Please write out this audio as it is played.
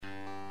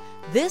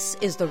This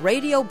is the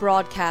radio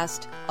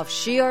broadcast of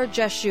Shear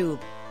Jashub,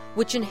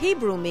 which in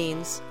Hebrew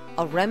means,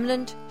 a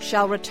remnant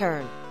shall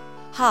return.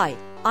 Hi,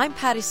 I'm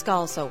Patty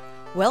Scalzo,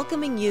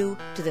 welcoming you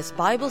to this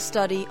Bible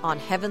study on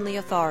heavenly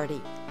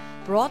authority,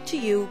 brought to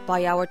you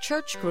by our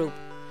church group,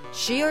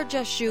 Shear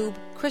Jashub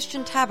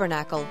Christian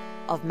Tabernacle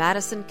of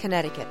Madison,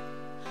 Connecticut.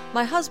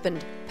 My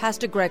husband,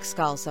 Pastor Greg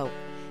Scalzo,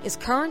 is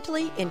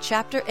currently in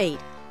chapter 8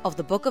 of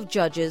the book of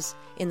Judges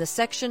in the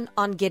section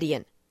on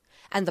Gideon,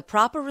 and the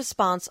proper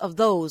response of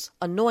those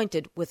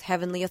anointed with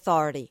heavenly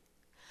authority.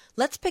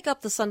 Let's pick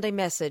up the Sunday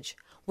message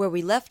where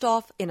we left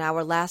off in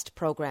our last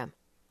program.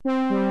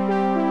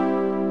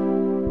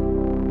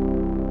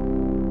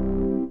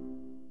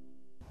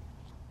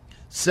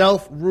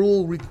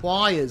 Self-rule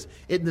requires,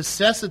 it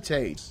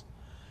necessitates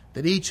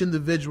that each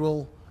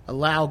individual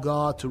allow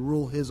God to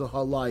rule his or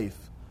her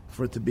life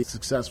for it to be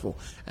successful.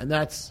 And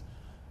that's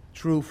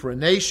true for a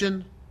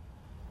nation,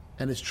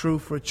 and it's true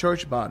for a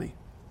church body.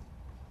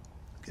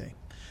 Okay.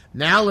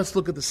 Now let's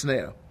look at the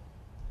snare.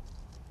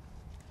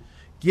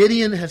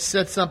 Gideon has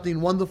said something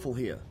wonderful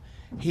here.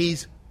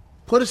 He's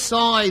put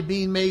aside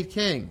being made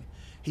king.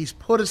 He's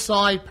put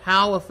aside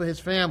power for his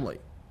family.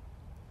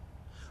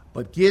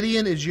 But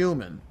Gideon is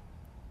human,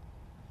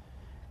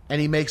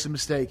 and he makes a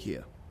mistake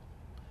here.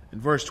 In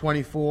verse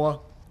 24,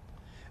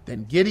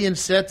 then Gideon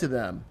said to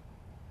them,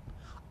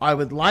 I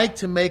would like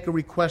to make a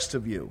request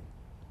of you,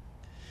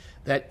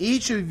 that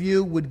each of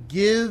you would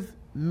give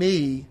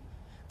me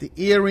the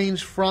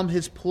earrings from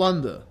his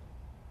plunder.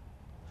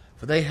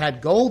 For they had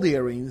gold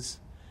earrings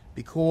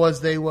because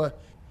they were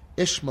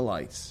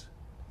Ishmaelites,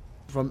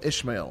 from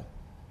Ishmael.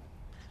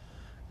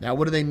 Now,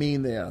 what do they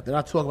mean there? They're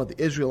not talking about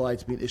the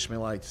Israelites being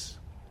Ishmaelites.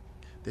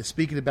 They're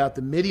speaking about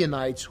the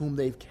Midianites whom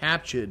they've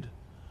captured,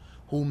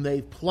 whom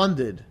they've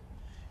plundered,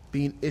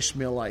 being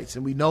Ishmaelites.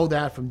 And we know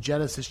that from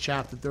Genesis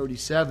chapter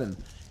 37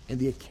 in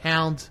the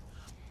account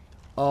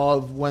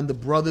of when the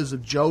brothers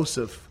of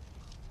Joseph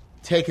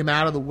take him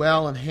out of the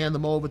well and hand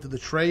him over to the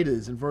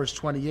traders. In verse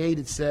 28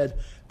 it said,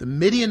 the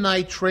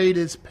Midianite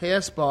traders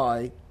passed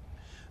by,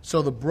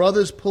 so the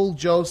brothers pulled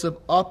Joseph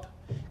up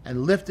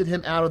and lifted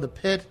him out of the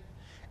pit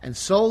and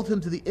sold him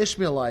to the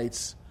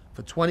Ishmaelites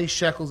for 20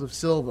 shekels of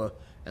silver,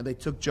 and they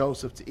took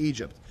Joseph to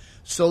Egypt.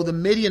 So the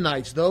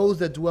Midianites, those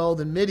that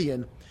dwelled in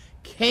Midian,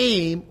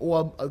 came,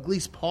 or at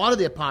least part of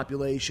their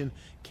population,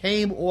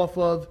 came off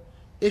of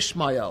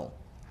Ishmael,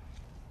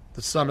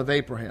 the son of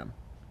Abraham.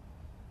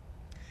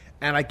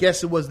 And I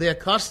guess it was their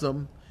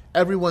custom.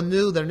 Everyone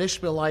knew that an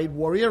Ishmaelite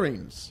wore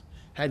earrings,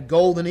 had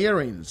golden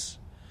earrings.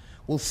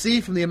 We'll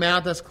see from the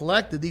amount that's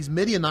collected, these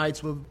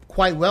Midianites were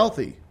quite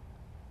wealthy.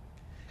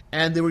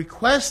 And the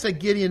request that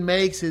Gideon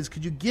makes is,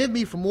 could you give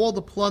me from all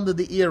the plunder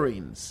the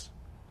earrings?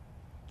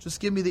 Just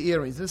give me the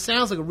earrings. And it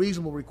sounds like a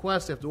reasonable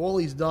request. After all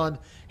he's done,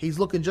 he's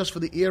looking just for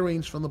the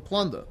earrings from the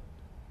plunder.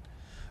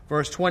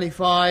 Verse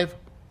 25,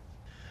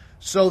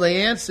 so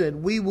they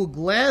answered, we will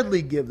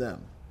gladly give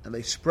them. And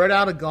they spread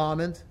out a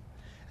garment,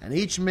 and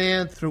each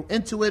man threw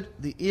into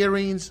it the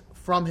earrings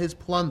from his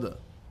plunder.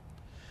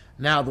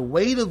 Now the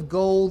weight of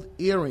gold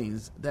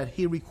earrings that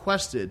he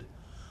requested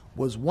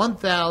was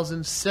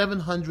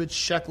 1,700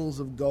 shekels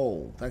of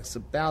gold. That's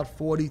about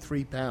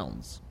 43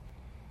 pounds.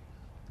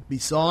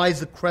 Besides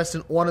the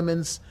crescent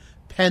ornaments,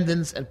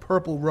 pendants, and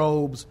purple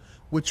robes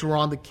which were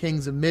on the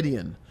kings of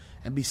Midian,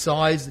 and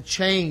besides the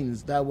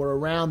chains that were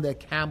around their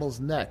camels'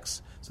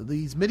 necks. So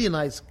these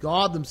Midianites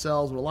guard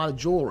themselves with a lot of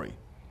jewelry.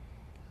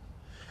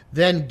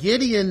 Then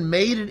Gideon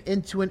made it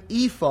into an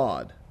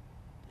ephod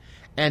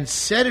and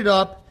set it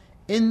up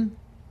in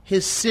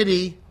his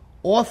city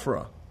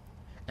Ophrah,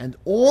 and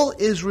all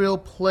Israel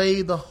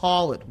played the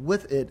harlot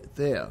with it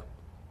there.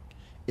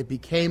 It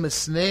became a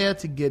snare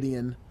to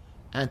Gideon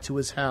and to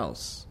his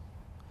house.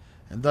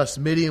 And thus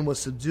Midian was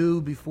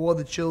subdued before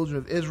the children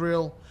of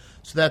Israel,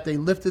 so that they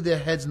lifted their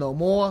heads no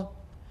more,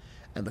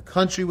 and the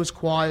country was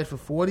quiet for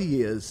 40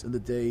 years in the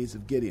days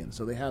of Gideon.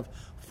 So they have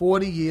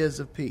 40 years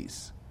of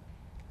peace.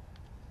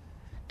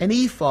 An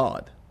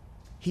ephod.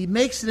 He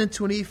makes it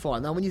into an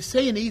ephod. Now when you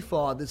say an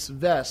ephod, this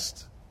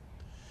vest,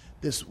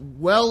 this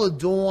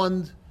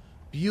well-adorned,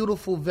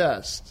 beautiful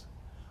vest,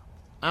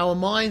 our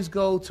minds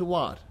go to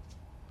what?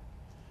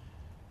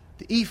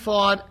 The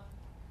ephod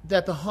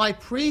that the high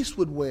priest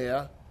would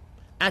wear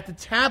at the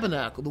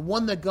tabernacle, the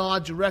one that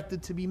God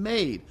directed to be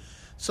made.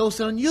 So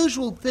it's an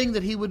unusual thing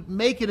that he would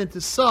make it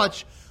into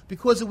such,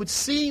 because it would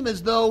seem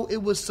as though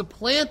it was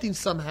supplanting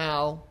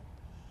somehow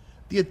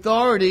the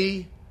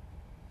authority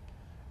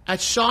at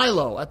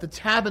Shiloh, at the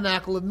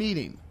tabernacle of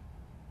meeting.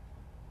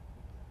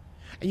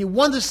 And you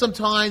wonder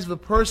sometimes if a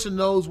person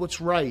knows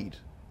what's right,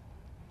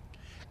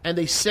 and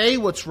they say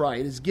what's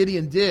right, as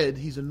Gideon did.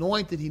 He's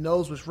anointed, he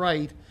knows what's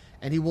right,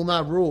 and he will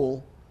not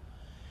rule.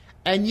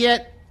 And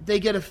yet they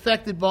get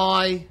affected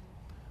by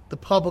the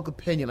public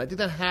opinion. I think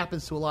that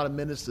happens to a lot of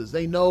ministers.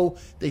 They know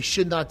they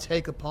should not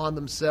take upon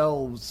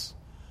themselves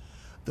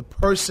the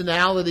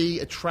personality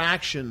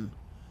attraction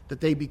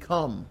that they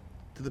become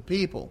to the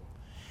people.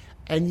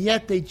 And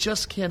yet they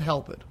just can't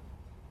help it.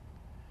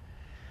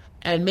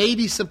 And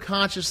maybe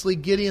subconsciously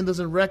Gideon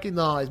doesn't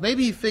recognize.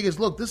 Maybe he figures,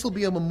 look, this will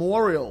be a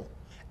memorial,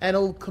 and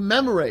it'll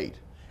commemorate.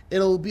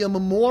 It'll be a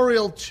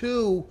memorial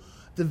to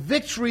the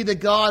victory that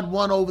God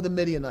won over the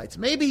Midianites.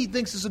 Maybe he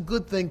thinks it's a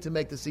good thing to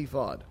make this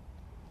ephod.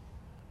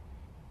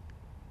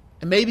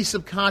 And maybe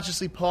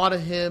subconsciously part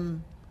of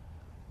him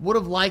would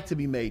have liked to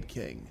be made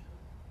king,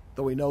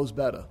 though he knows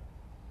better.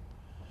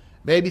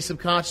 Maybe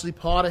subconsciously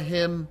part of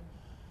him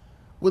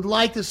would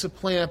like to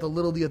supplant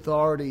the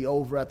authority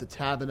over at the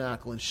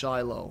tabernacle in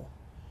Shiloh.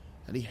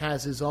 And he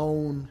has his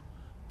own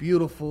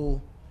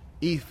beautiful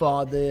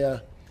ephod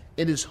there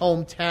in his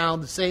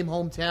hometown, the same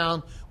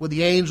hometown where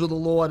the angel of the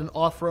Lord and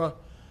Ophrah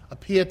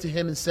appeared to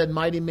him and said,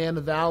 mighty man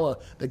of valor,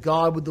 that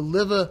God would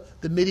deliver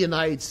the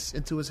Midianites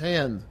into his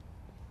hand.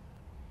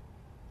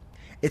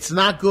 It's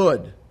not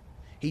good.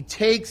 He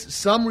takes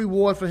some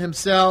reward for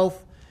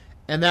himself,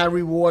 and that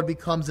reward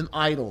becomes an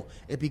idol.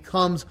 It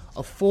becomes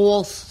a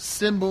false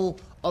symbol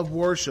of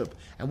worship.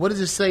 And what does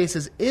it say? It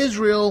says,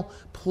 Israel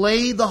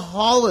played the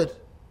harlot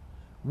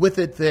with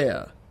it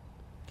there.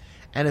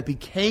 And it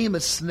became a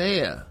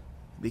snare.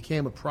 It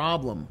became a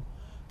problem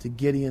to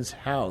Gideon's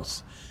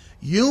house.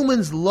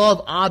 Humans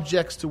love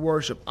objects to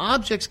worship.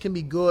 Objects can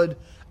be good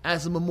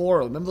as a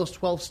memorial. Remember those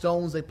 12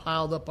 stones they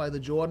piled up by the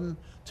Jordan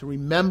to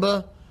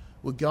remember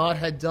what God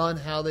had done,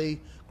 how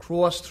they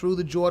crossed through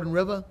the Jordan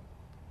River?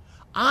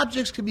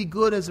 Objects can be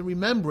good as a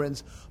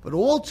remembrance, but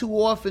all too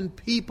often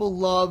people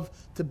love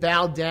to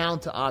bow down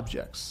to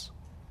objects.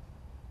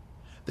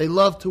 They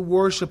love to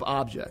worship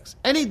objects.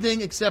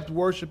 Anything except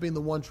worshiping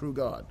the one true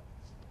God.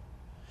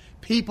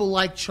 People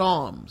like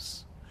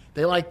charms.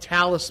 They like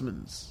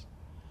talismans.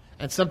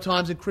 And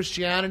sometimes in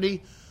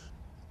Christianity,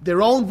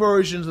 their own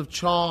versions of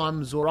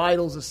charms or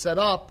idols are set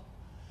up,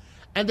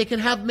 and they can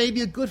have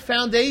maybe a good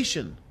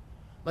foundation.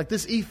 Like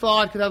this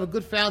ephod could have a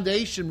good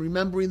foundation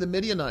remembering the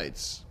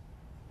Midianites.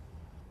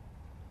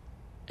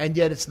 And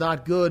yet it's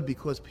not good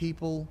because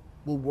people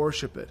will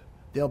worship it.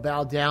 They'll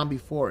bow down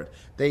before it.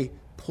 They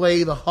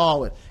play the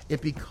harlot.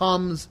 It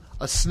becomes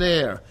a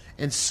snare.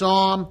 In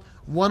Psalm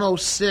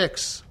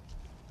 106,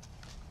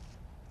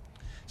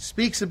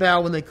 speaks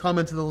about when they come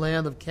into the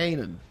land of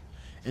Canaan.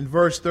 In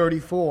verse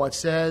 34, it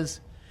says,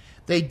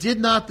 they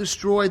did not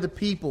destroy the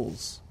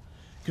peoples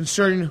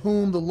concerning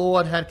whom the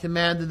Lord had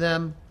commanded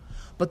them,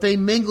 but they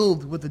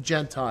mingled with the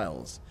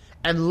Gentiles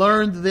and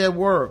learned their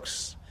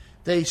works.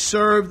 They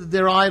served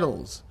their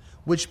idols,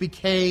 which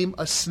became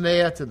a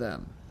snare to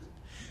them.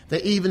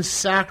 They even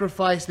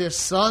sacrificed their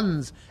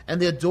sons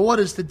and their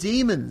daughters to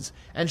demons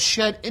and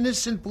shed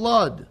innocent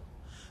blood,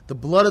 the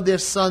blood of their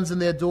sons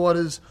and their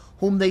daughters,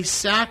 whom they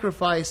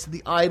sacrificed to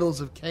the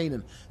idols of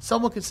Canaan.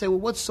 Someone could say, well,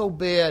 what's so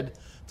bad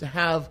to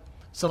have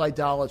some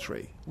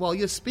idolatry? Well,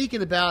 you're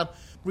speaking about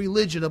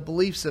religion, a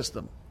belief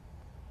system.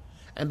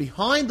 And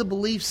behind the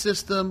belief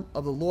system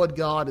of the Lord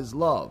God is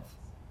love.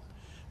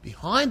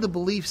 Behind the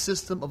belief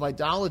system of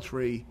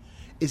idolatry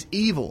is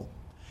evil.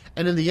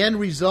 And in the end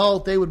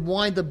result, they would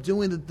wind up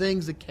doing the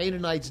things the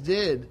Canaanites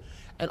did.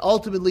 And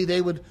ultimately,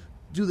 they would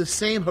do the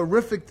same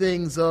horrific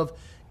things of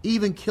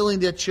even killing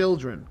their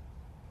children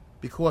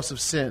because of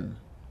sin.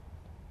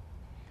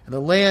 And the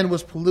land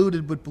was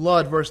polluted with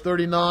blood. Verse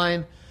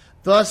 39,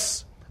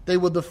 thus they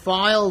were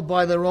defiled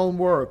by their own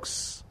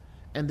works,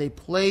 and they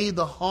played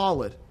the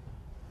harlot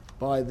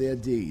by their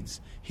deeds.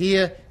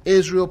 Here,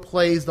 Israel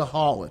plays the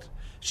harlot.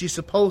 She's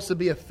supposed to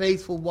be a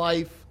faithful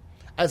wife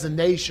as a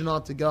nation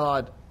unto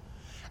God,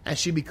 and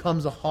she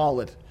becomes a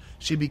harlot.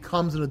 She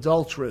becomes an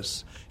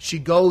adulteress. She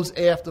goes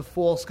after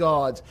false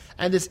gods.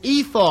 And this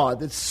ephod,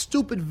 this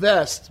stupid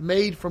vest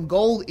made from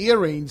gold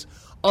earrings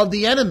of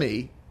the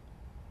enemy,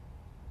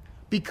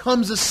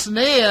 becomes a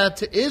snare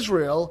to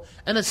Israel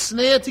and a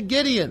snare to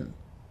Gideon.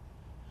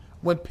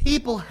 When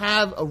people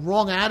have a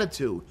wrong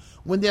attitude,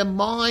 when their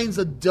minds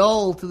are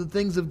dull to the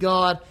things of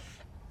God,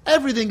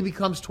 everything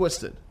becomes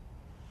twisted.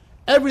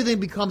 Everything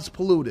becomes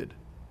polluted.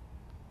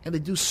 And they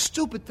do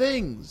stupid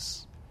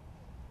things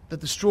that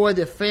destroy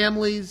their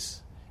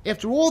families.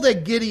 After all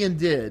that Gideon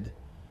did,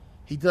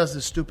 he does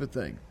this stupid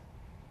thing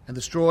and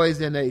destroys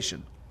their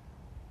nation.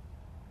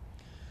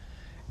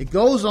 It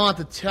goes on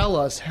to tell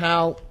us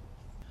how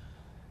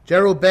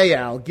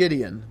Jerubbaal,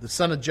 Gideon, the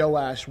son of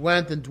Joash,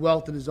 went and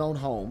dwelt in his own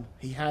home.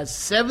 He has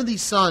 70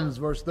 sons,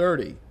 verse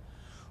 30,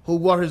 who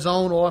were his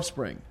own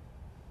offspring.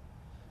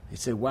 You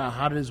say, wow,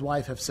 how did his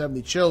wife have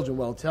 70 children?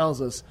 Well, it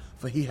tells us,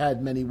 for he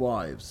had many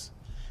wives.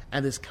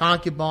 And his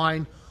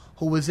concubine,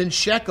 who was in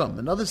Shechem,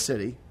 another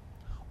city,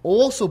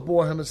 also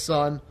bore him a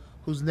son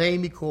whose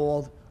name he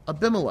called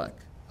Abimelech.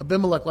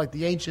 Abimelech, like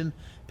the ancient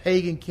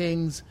pagan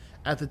kings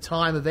at the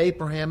time of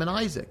Abraham and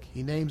Isaac.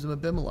 He names him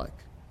Abimelech.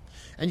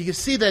 And you can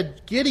see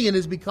that Gideon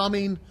is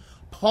becoming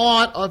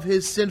part of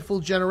his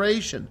sinful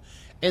generation.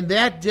 In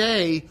that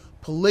day,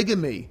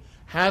 polygamy,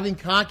 having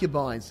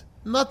concubines,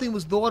 nothing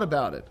was thought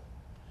about it.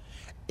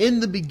 In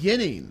the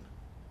beginning,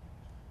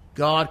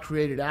 God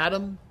created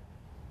Adam,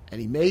 and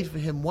he made for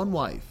him one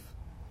wife.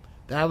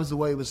 That was the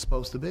way it was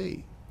supposed to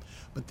be.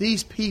 But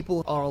these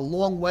people are a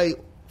long way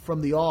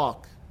from the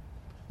ark.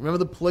 Remember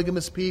the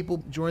polygamous people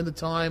during the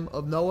time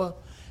of Noah?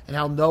 and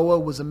how Noah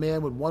was a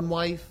man with one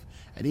wife,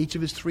 and each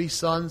of his 3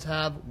 sons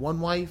have one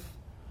wife.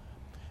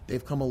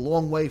 They've come a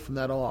long way from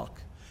that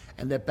ark.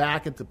 And they're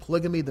back into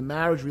polygamy. The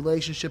marriage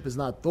relationship is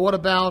not thought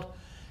about.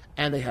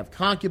 And they have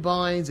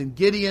concubines. And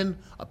Gideon,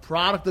 a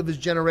product of his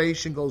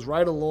generation, goes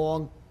right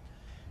along.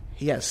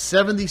 He has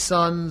 70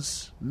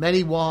 sons,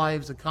 many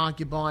wives, a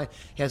concubine.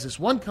 He has this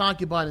one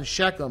concubine in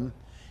Shechem,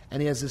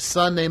 and he has his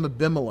son named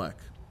Abimelech.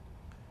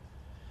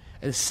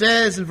 And it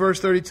says in verse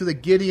 32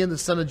 that Gideon, the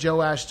son of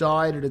Joash,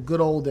 died at a good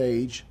old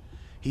age.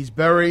 He's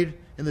buried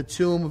in the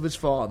tomb of his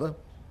father.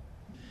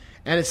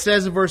 And it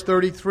says in verse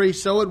 33,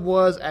 so it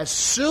was as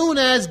soon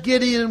as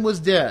Gideon was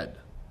dead.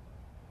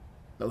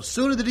 No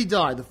sooner did he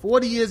die. The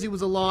 40 years he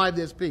was alive,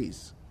 there's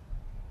peace.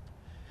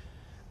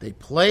 They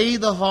play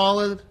the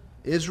harlot.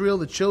 Israel,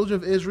 the children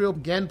of Israel,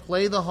 again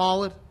play the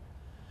harlot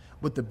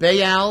with the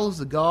Baals,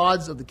 the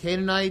gods of the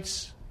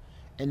Canaanites,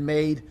 and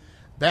made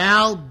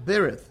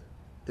Baal-berith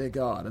their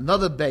god.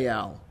 Another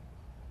Baal,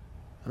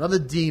 another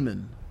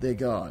demon, their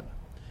god.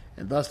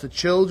 And thus the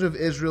children of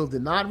Israel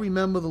did not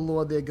remember the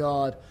Lord their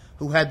God,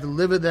 who had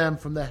delivered them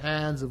from the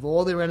hands of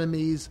all their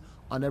enemies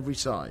on every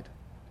side.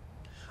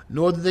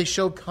 Nor did they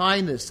show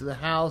kindness to the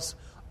house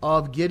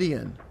of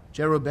Gideon,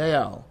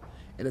 Jerubbaal,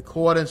 in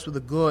accordance with the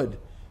good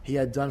he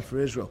had done for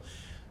Israel.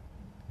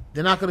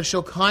 They're not going to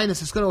show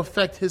kindness. It's going to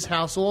affect his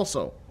house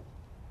also.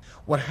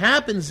 What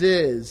happens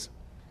is,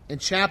 in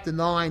chapter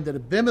 9, that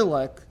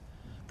Abimelech,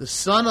 the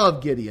son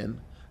of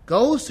Gideon,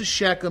 goes to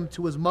Shechem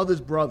to his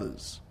mother's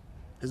brothers,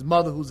 his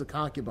mother who's a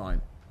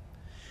concubine.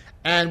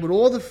 And with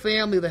all the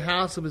family of the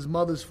house of his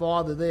mother's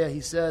father there,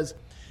 he says,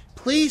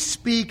 please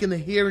speak in the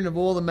hearing of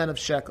all the men of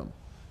Shechem.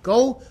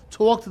 Go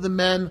talk to the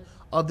men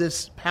of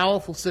this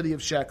powerful city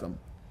of Shechem.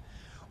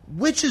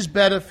 Which is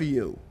better for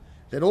you,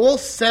 that all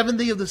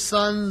 70 of the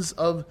sons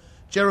of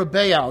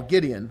Jerubbaal,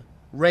 Gideon,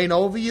 reign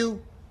over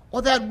you,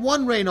 or that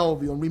one reign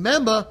over you? And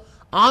remember,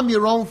 I'm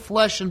your own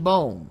flesh and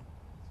bone.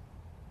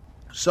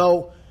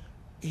 So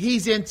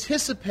he's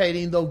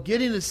anticipating, though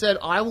Gideon has said,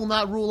 I will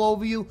not rule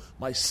over you,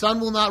 my son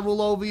will not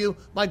rule over you,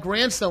 my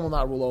grandson will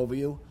not rule over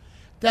you,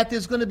 that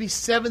there's going to be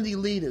 70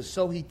 leaders,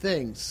 so he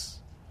thinks.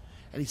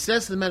 And he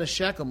says to the men of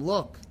Shechem,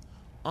 look,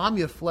 I'm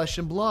your flesh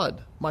and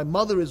blood. My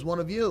mother is one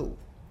of you.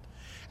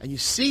 And you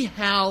see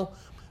how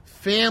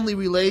family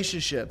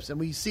relationships, and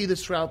we see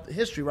this throughout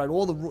history, right?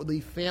 All the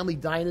family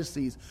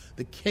dynasties,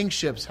 the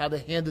kingships, how they're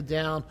handed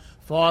down,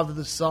 father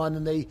to son,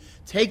 and they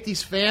take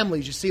these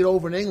families, you see it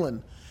over in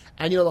England,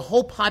 and the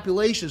whole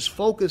population is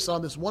focused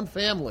on this one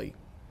family.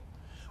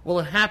 Well,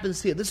 it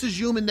happens here. This is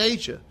human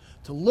nature,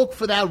 to look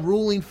for that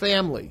ruling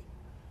family.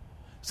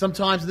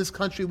 Sometimes in this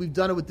country we've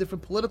done it with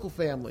different political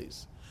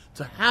families,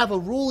 to have a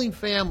ruling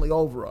family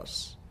over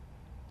us.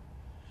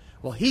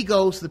 Well, he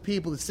goes to the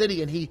people of the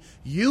city and he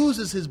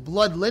uses his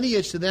blood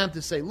lineage to them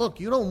to say, look,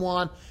 you don't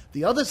want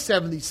the other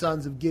 70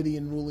 sons of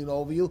Gideon ruling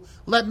over you.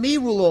 Let me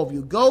rule over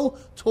you. Go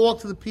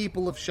talk to the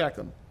people of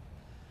Shechem.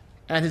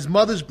 And his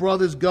mother's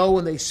brothers go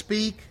and they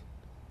speak.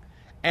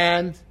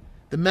 And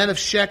the men of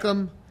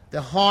Shechem,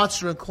 their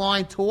hearts are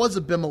inclined towards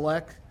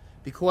Abimelech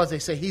because they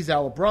say he's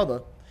our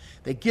brother.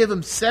 They give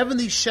him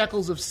 70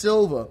 shekels of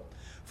silver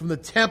from the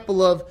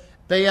temple of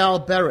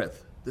Baal-berith,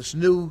 this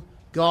new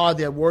god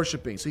they're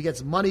worshiping. So he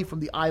gets money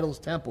from the idol's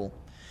temple.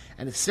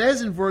 And it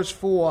says in verse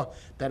 4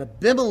 that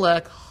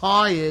Abimelech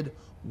hired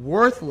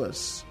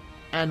worthless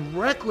and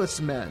reckless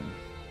men,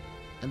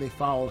 and they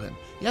followed him.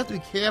 You have to be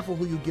careful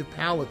who you give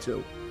power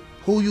to,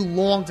 who you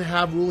long to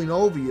have ruling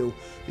over you,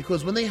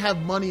 because when they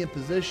have money and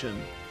position,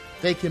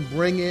 they can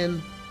bring in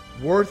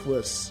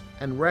worthless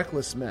and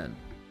reckless men.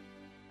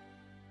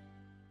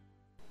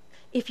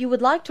 If you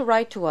would like to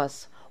write to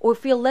us or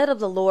feel led of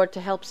the Lord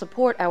to help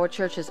support our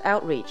church's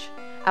outreach,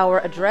 our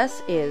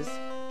address is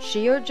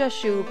Shear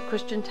Jashub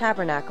Christian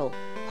Tabernacle,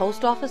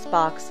 Post Office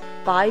Box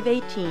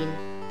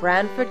 518,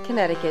 Branford,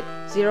 Connecticut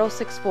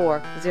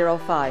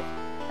 06405.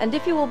 And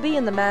if you will be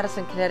in the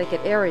Madison,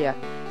 Connecticut area,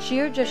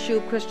 Shear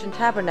Jashub Christian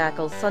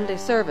Tabernacle's Sunday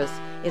service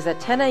is at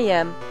 10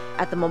 a.m.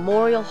 at the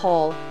Memorial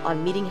Hall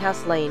on Meeting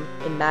House Lane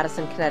in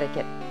Madison,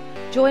 Connecticut.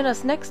 Join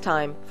us next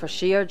time for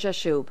Shear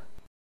Jashub.